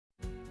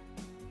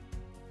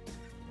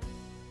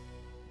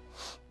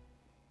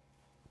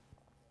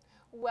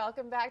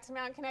Welcome back to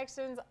Mountain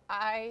Connections.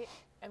 I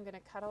am going to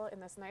cuddle in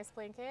this nice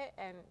blanket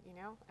and, you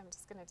know, I'm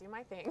just going to do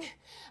my thing.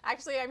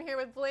 Actually, I'm here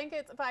with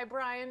Blankets by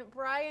Brian.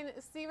 Brian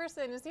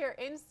Severson is here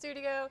in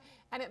studio,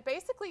 and it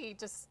basically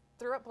just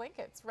threw up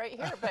blankets right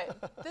here,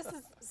 but this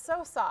is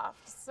so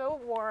soft,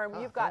 so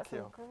warm. You've got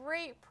some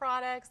great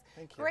products,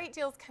 great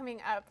deals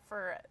coming up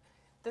for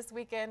this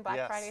weekend,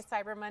 Black Friday,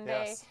 Cyber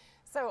Monday.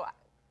 So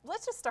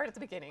let's just start at the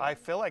beginning. I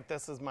feel like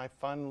this is my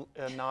fun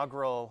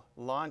inaugural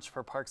launch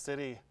for Park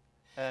City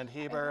and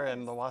Heber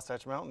and the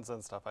Wasatch Mountains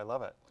and stuff. I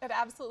love it. It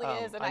absolutely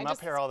is. And I'm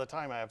up here all the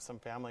time. I have some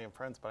family and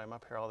friends, but I'm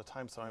up here all the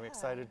time, so I'm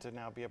excited to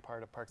now be a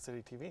part of Park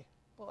City TV.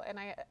 Well, and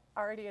I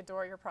already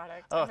adore your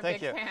product. Oh, I'm a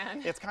thank big you.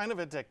 fan. It's kind of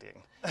addicting.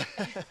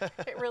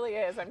 It really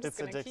is. I'm just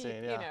going to keep,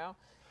 you know,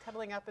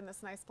 cuddling up in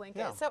this nice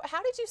blanket. So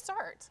how did you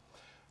start?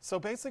 So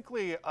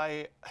basically,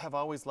 I have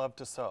always loved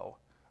to sew.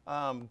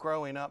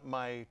 Growing up,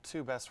 my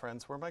two best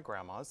friends were my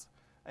grandmas.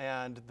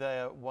 And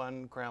the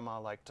one grandma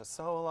liked to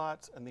sew a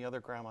lot, and the other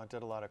grandma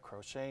did a lot of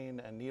crocheting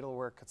and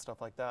needlework and stuff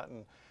like that.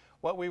 And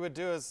what we would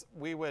do is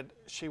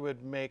she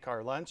would make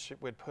our lunch,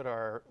 we'd put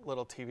our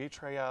little TV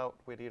tray out,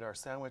 we'd eat our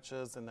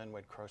sandwiches, and then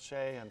we'd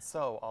crochet and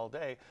sew all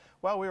day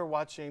while we were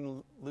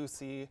watching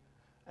Lucy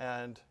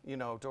and, you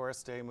know,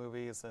 Doris Day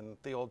movies and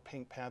the old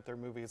Pink Panther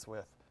movies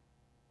with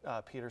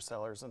Peter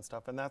Sellers and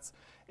stuff. And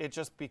it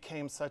just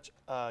became such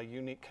a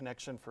unique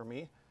connection for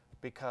me,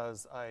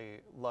 because I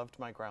loved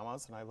my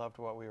grandmas and I loved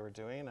what we were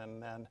doing.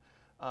 And then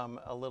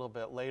a little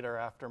bit later,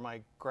 after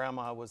my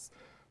grandma was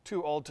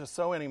too old to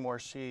sew anymore,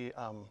 she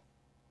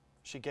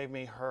gave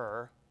me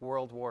her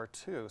World War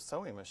II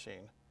sewing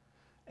machine.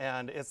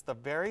 And it's the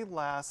very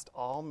last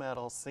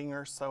all-metal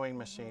Singer sewing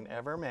machine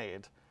ever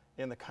made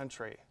in the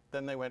country.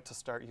 Then they went to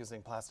start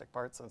using plastic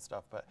parts and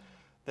stuff. But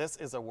this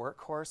is a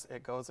workhorse.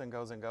 It goes and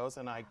goes and goes,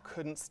 and I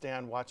couldn't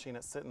stand watching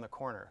it sit in the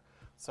corner.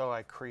 So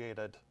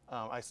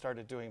I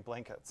started doing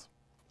blankets.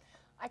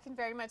 I can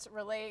very much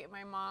relate.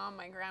 My mom,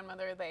 my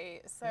grandmother,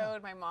 they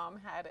sewed. My mom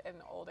had an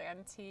old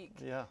antique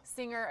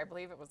Singer. I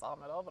believe it was all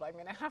metal, but I'm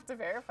going to have to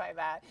verify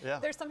that.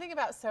 There's something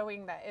about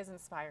sewing that is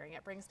inspiring.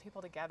 It brings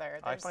people together.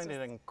 I find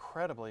it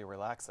incredibly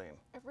relaxing.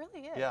 It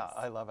really is. Yeah,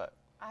 I love it.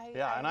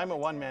 And I'm a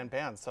one-man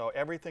band, so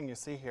everything you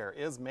see here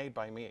is made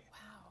by me.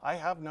 Wow. I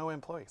have no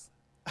employees.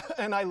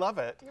 And I love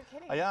it. You're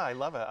kidding. Yeah, I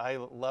love it. I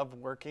love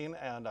working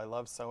and I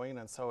love sewing,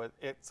 and so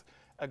it's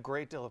a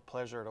great deal of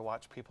pleasure to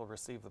watch people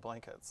receive the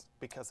blankets,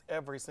 because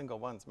every single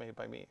one's made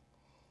by me.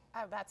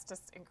 Oh, that's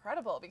just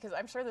incredible, because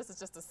I'm sure this is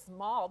just a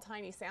small,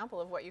 tiny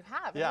sample of what you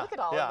have. And look at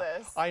all of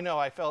this. I know,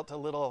 I felt a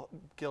little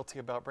guilty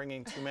about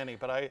bringing too many,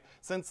 but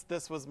since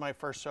this was my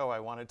first show, I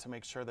wanted to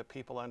make sure that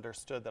people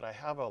understood that I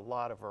have a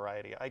lot of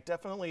variety. I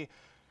definitely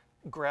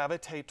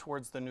gravitate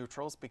towards the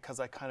neutrals because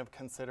I kind of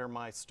consider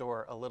my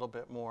store a little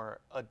bit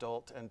more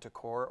adult and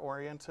decor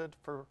oriented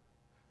for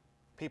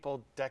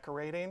people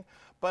decorating.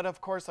 But of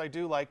course I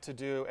do like to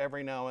do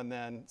every now and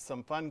then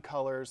some fun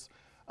colors,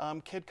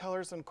 kid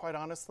colors, and quite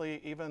honestly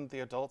even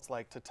the adults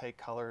like to take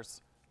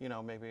colors, you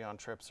know, maybe on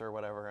trips or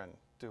whatever, and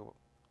do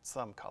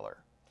some color.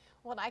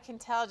 Well, and I can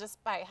tell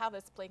just by how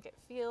this blanket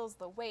feels,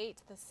 the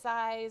weight, the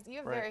size. You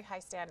have very high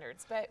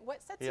standards, but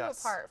what sets you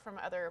apart from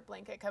other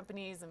blanket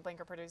companies and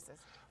blanket producers?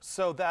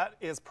 So that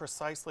is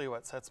precisely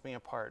what sets me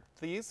apart.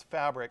 These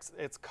fabrics,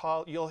 it's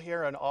called, you'll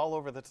hear it all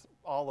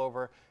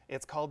over,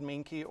 it's called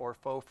Minky or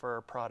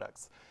Faux-Fur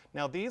products.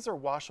 Now these are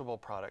washable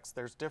products.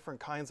 There's different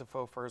kinds of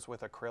faux furs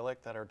with acrylic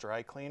that are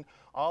dry clean.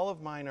 All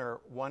of mine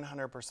are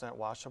 100%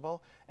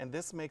 washable, and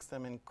this makes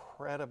them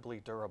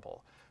incredibly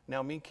durable.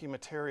 Now Minky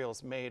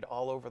materials made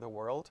all over the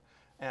world,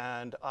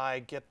 and I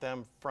get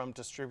them from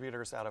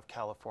distributors out of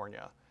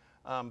California.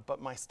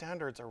 But my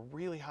standards are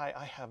really high.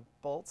 I have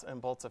bolts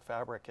and bolts of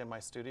fabric in my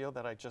studio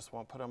that I just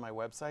won't put on my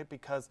website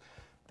because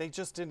they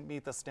just didn't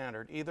meet the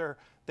standard. Either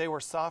they were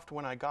soft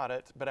when I got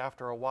it, but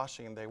after a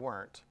washing they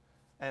weren't.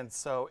 And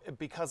so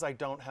because I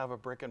don't have a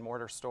brick and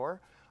mortar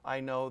store, I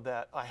know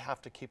that I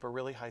have to keep a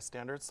really high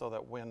standard so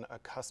that when a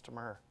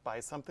customer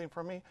buys something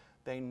from me,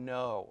 they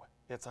know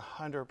it's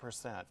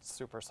 100%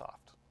 super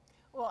soft.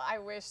 Well, I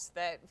wish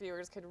that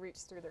viewers could reach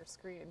through their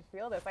screen and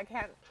feel this. I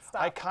can't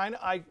stop.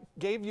 I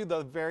gave you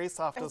the very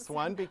softest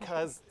one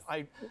because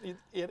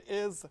it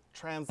is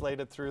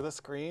translated through the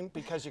screen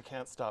because you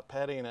can't stop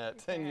petting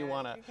it, and you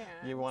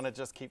wanna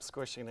just keep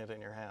squishing it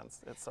in your hands.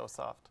 It's so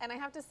soft. And I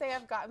have to say,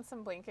 I've gotten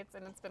some blankets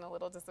and it's been a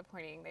little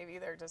disappointing. They've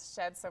either just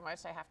shed so much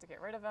I have to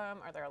get rid of them,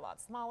 or they're a lot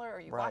smaller,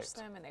 or you wash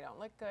them and they don't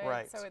look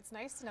good. So it's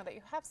nice to know that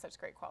you have such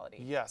great quality.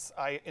 Yes,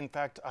 in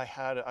fact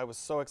I was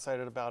so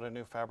excited about a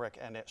new fabric,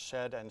 and it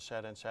shed and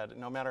shed and shed.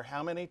 No matter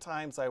how many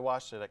times I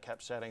washed it, it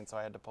kept shedding, so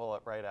I had to pull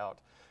it right out.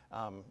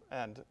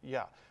 And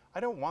yeah, I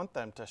don't want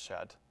them to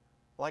shed.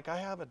 Like, I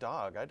have a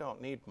dog. I don't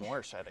need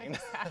more shedding.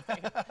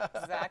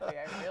 Exactly.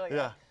 I feel like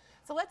that.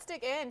 So let's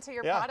dig into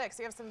your products.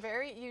 You have some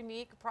very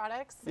unique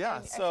products. Yeah,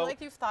 and I feel like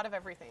you've thought of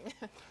everything.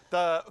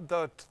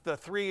 The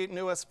three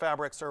newest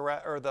fabrics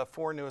or the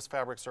four newest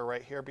fabrics are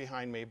right here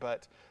behind me,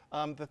 but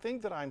The thing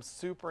that I'm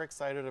super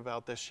excited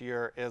about this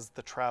year is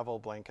the travel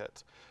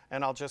blanket.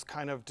 And I'll just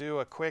kind of do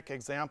a quick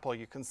example.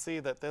 You can see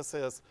that this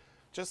is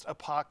just a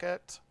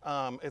pocket.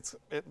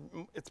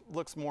 It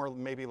looks more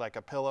maybe like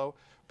a pillow,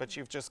 but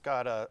you've just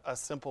got a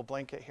simple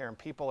blanket here, and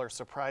people are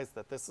surprised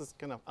that this is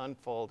going to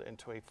unfold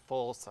into a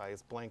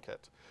full-size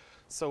blanket.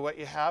 So what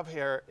you have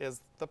here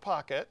is the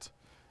pocket,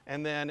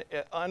 and then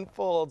it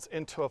unfolds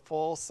into a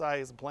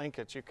full-size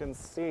blanket. You can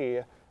see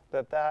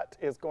that that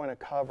is going to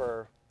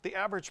cover the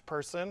average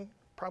person,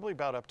 probably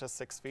about up to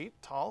 6 feet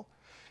tall.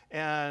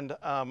 And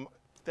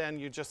then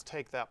you just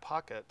take that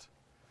pocket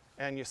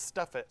and you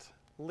stuff it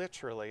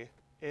literally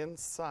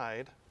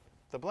inside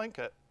the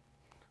blanket.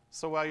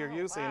 So while you're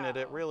using it,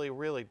 it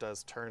really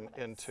does turn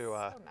into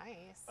so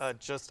nice.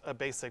 just a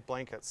basic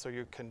blanket. So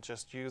you can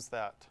just use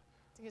that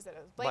Use it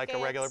as a blanket,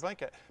 like a regular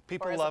blanket.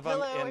 People as love a them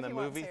pillow in the if you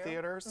want movie to.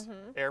 theaters,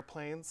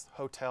 airplanes,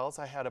 hotels.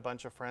 I had a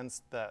bunch of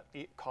friends that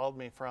called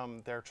me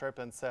from their trip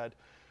and said,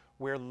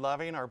 we're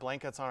loving our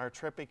blankets on our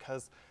trip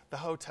because the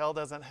hotel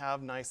doesn't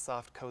have nice,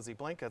 soft, cozy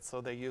blankets,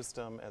 so they used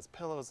them as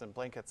pillows and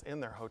blankets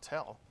in their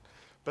hotel.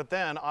 But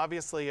then,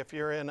 obviously, if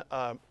you're in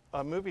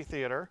a movie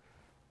theater,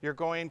 you're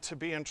going to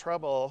be in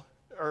trouble,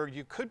 or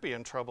you could be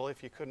in trouble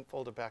if you couldn't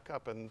fold it back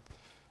up. And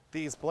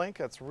these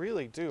blankets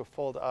really do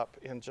fold up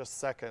in just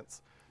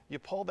seconds. You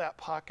pull that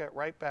pocket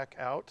right back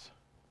out.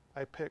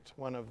 I picked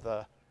one of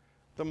the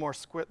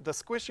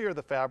squishier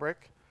the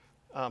fabric.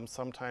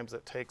 Sometimes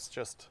it takes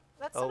just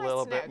That's a so nice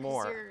little to know, bit 'cause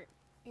more.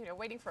 you're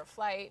waiting for a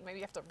flight. Maybe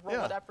you have to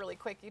roll it up really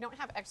quick. You don't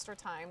have extra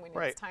time when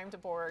it's time to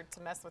board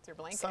to mess with your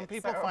blanket. Some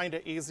people find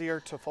it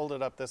easier to fold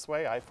it up this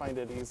way. I find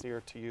it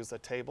easier to use a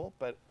table,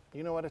 but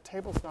you know what? A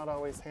table's not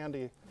always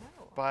handy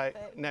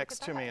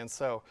next to me. And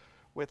so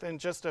within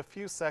just a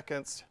few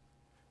seconds,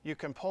 you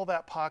can pull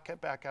that pocket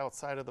back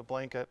outside of the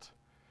blanket.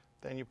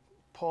 Then you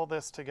pull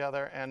this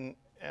together, and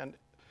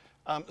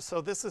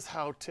so this is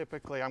how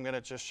typically, I'm going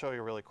to just show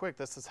you really quick,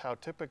 this is how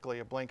typically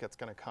a blanket's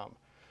going to come.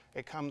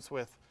 It comes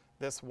with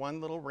this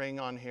one little ring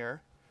on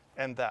here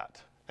and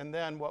that. And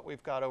then what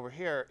we've got over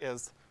here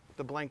is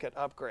the blanket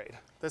upgrade.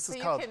 This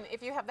is called...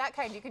 if you have that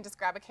kind, you can just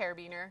grab a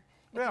carabiner.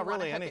 If yeah, you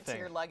really hook anything. it to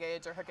your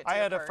luggage or hook it to I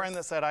your had purse. a friend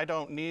that said, I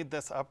don't need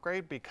this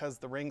upgrade because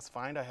the ring's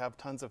fine. I have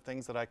tons of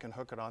things that I can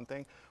hook it on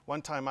thing.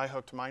 One time I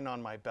hooked mine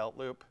on my belt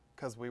loop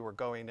because we were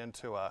going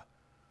into a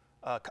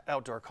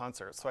outdoor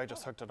concert, so I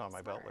just hooked it on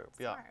my belt loop.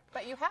 Yeah.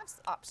 But you have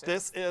options.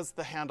 This is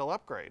the handle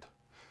upgrade.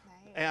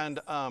 Nice.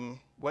 And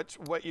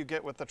what you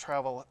get with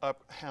the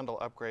handle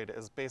upgrade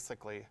is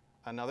basically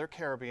another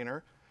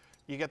carabiner.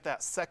 You get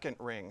that second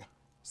ring,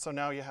 so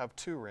now you have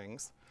 2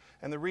 rings.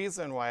 And the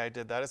reason why I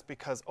did that is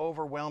because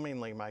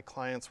overwhelmingly my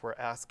clients were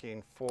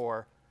asking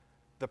for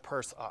the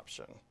purse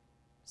option.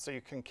 So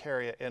you can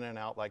carry it in and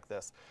out like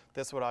this.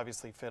 This would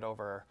obviously fit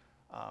over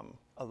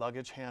a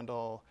luggage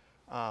handle,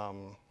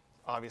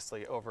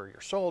 obviously over your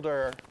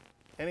shoulder,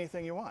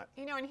 anything you want.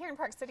 You know, and here in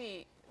Park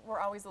City, we're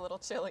always a little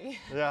chilly.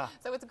 Yeah.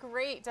 So it's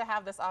great to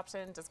have this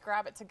option. Just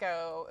grab it to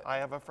go. I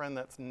have a friend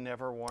that's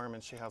never warm,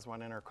 and she has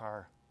one in her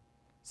car.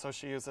 So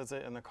she uses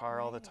it in the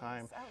car all the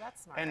time. Oh,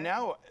 that's smart. And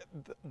now,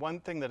 one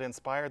thing that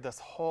inspired this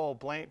whole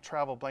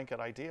travel blanket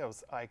idea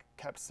was I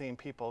kept seeing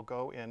people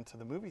go into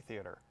the movie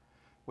theater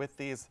with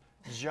these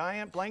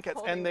giant blankets,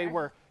 and they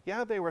were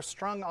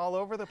strung all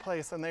over the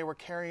place, and they were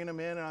carrying them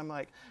in, and I'm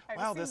like,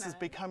 wow, this is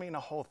becoming a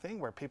whole thing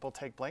where people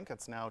take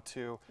blankets now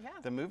to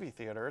the movie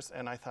theaters,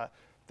 and I thought,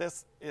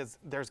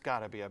 there's got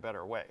to be a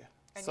better way.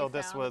 And so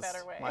this was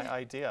my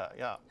idea,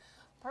 yeah.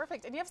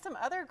 Perfect. And you have some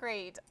other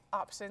great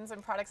options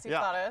and products you've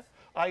thought of.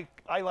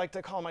 I like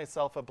to call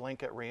myself a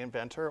blanket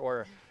reinventor,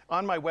 or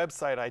on my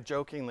website, I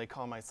jokingly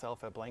call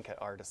myself a blanket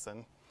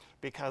artisan,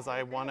 because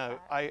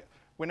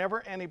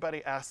whenever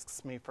anybody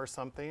asks me for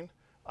something,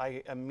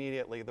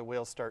 the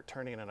wheels start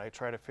turning and I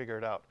try to figure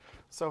it out.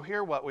 So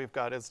here what we've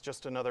got is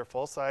just another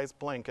full-size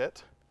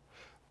blanket.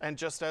 And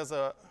just as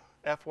a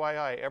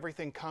FYI,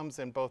 everything comes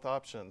in both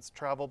options,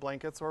 travel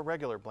blankets or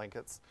regular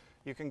blankets.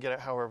 You can get it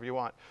however you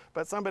want.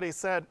 But somebody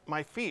said,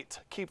 my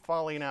feet keep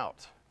falling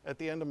out at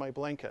the end of my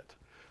blanket.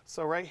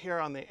 So right here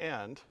on the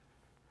end,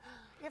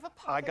 you have a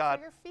pocket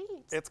for your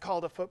feet. It's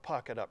called a foot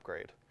pocket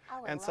upgrade.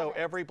 Oh, and so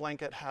every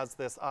blanket has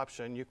this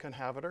option. You can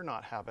have it or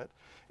not have it.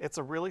 It's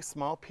a really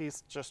small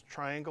piece, just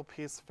triangle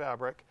piece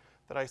fabric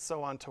that I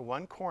sew onto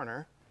one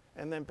corner.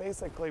 And then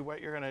basically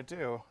what you're going to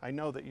do, I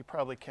know that you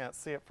probably can't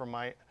see it from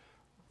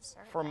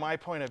my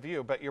point of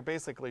view, but you're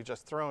basically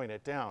just throwing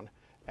it down,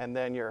 and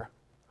then you're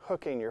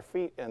hooking your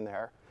feet in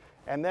there.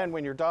 And then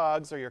when your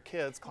dogs or your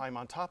kids climb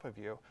on top of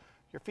you,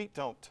 your feet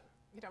don't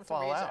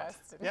fall out.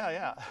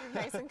 Yeah.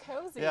 You're nice and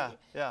cozy. Yeah.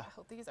 I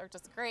hope these are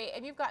just great.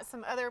 And you've got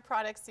some other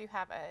products. You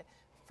have a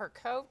fur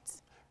coat.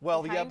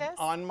 Well,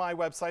 on my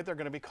website, they're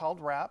going to be called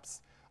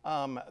wraps.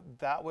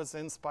 That was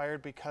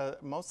inspired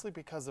mostly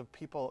because of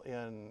people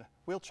in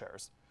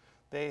wheelchairs.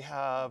 They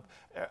have,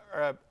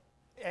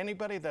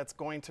 anybody that's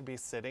going to be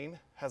sitting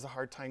has a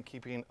hard time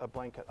keeping a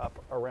blanket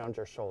up around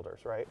your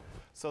shoulders, right?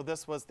 So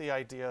this was the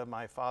idea.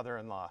 My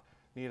father-in-law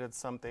needed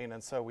something,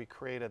 and so we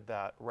created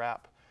that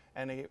wrap.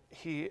 And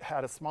he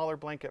had a smaller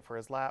blanket for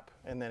his lap,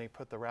 and then he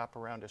put the wrap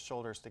around his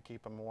shoulders to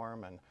keep him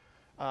warm.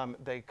 And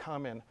they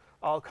come in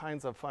all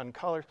kinds of fun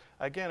colors.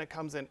 Again, it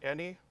comes in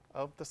any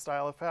of the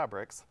style of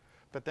fabrics,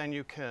 but then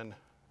you can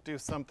do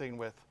something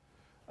with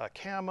a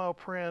camo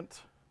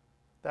print.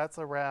 That's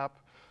a wrap.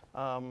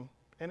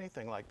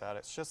 Anything like that.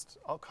 It's just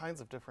all kinds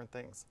of different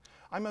things.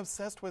 I'm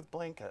obsessed with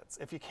blankets,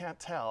 if you can't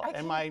tell.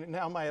 And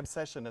now my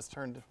obsession has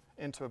turned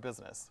into a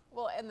business.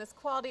 Well, and this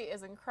quality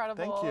is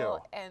incredible. Thank you.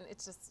 And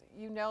it's just,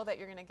 you know that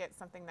you're going to get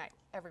something that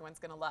everyone's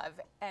going to love.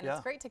 And Yeah.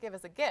 it's great to give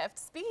as a gift.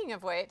 Speaking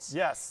of which,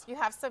 Yes. you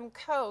have some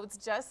codes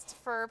just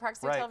for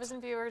Proxy Right. Television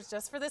viewers,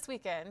 just for this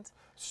weekend.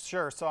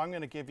 Sure, so I'm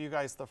going to give you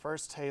guys the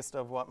first taste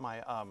of what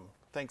my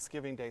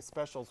Thanksgiving Day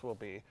specials will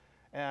be.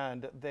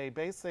 And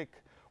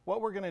what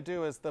we're going to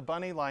do is the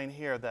bunny line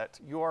here that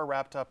you're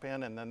wrapped up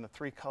in, and then the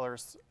 3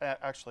 colors,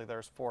 actually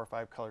there's 4 or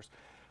 5 colors.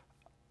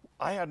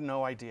 I had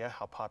no idea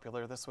how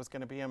popular this was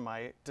going to be, and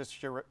my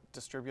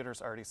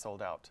distributors already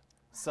sold out.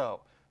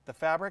 So the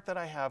fabric that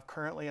I have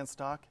currently in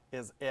stock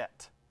is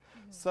it.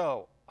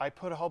 So I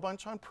put a whole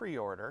bunch on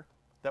pre-order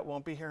that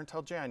won't be here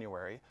until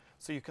January,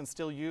 so you can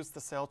still use the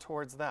sale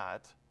towards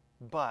that.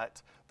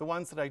 But the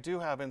ones that I do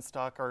have in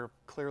stock are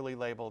clearly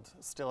labeled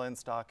still in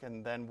stock,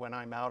 and then when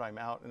I'm out,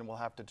 and we'll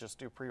have to just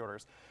do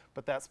pre-orders.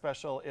 But that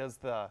special is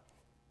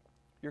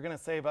you're going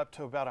to save up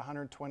to about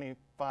 $125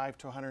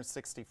 to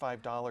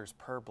 $165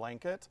 per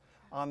blanket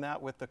on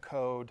that with the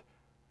code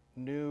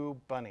New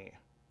Bunny.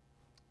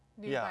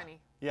 New Bunny.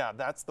 Yeah,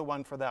 that's the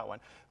one for that one.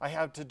 I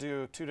have to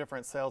do 2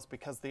 different sales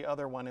because the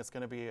other one is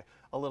going to be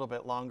a little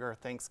bit longer,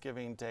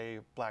 Thanksgiving Day,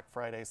 Black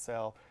Friday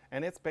sale,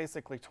 and it's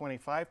basically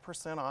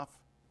 25% off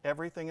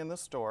everything in the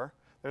store.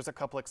 There's a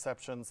couple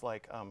exceptions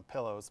like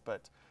pillows,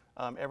 but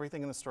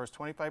everything in the store is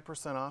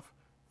 25% off,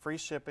 free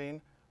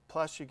shipping,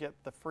 plus you get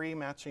the free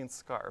matching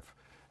scarf.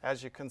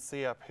 As you can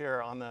see up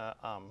here on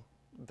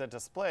the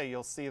display,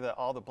 you'll see that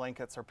all the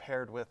blankets are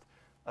paired with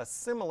a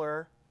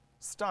similar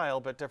style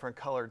but different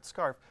colored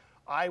scarf.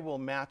 I will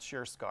match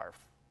your scarf.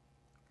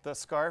 The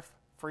scarf,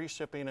 free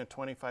shipping and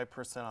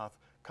 25% off,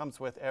 comes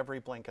with every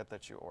blanket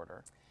that you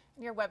order.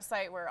 Your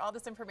website where all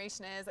this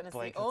information is, and it's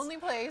Blankets. the only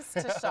place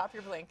to shop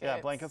your blankets. Yeah,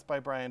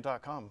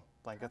 blanketsbybrian.com.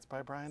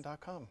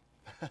 Blanketsbybrian.com.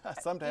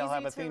 Someday I'll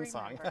have a theme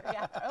song.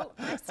 Yeah. Oh,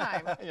 next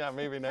time. Yeah,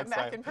 maybe next Come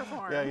back time. and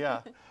perform.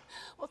 Yeah.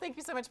 Well, thank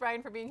you so much,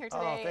 Brian, for being here Oh,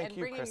 today thank and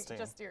you, bringing Christine.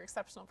 just your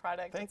exceptional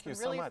product. Thank you It's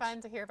so been really much.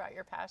 fun to hear about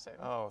your passion.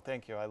 Oh,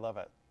 thank you. I love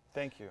it.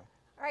 Thank you.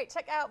 All right,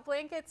 check out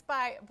Blankets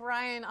by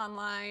Brian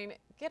online.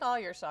 Get all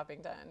your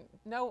shopping done.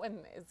 No one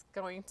is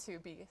going to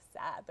be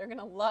sad. They're going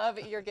to love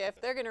your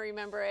gift. They're going to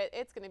remember it.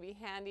 It's going to be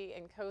handy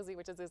and cozy,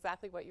 which is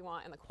exactly what you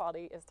want, and the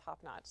quality is top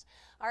notch.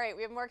 All right,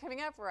 we have more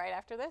coming up right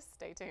after this.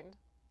 Stay tuned.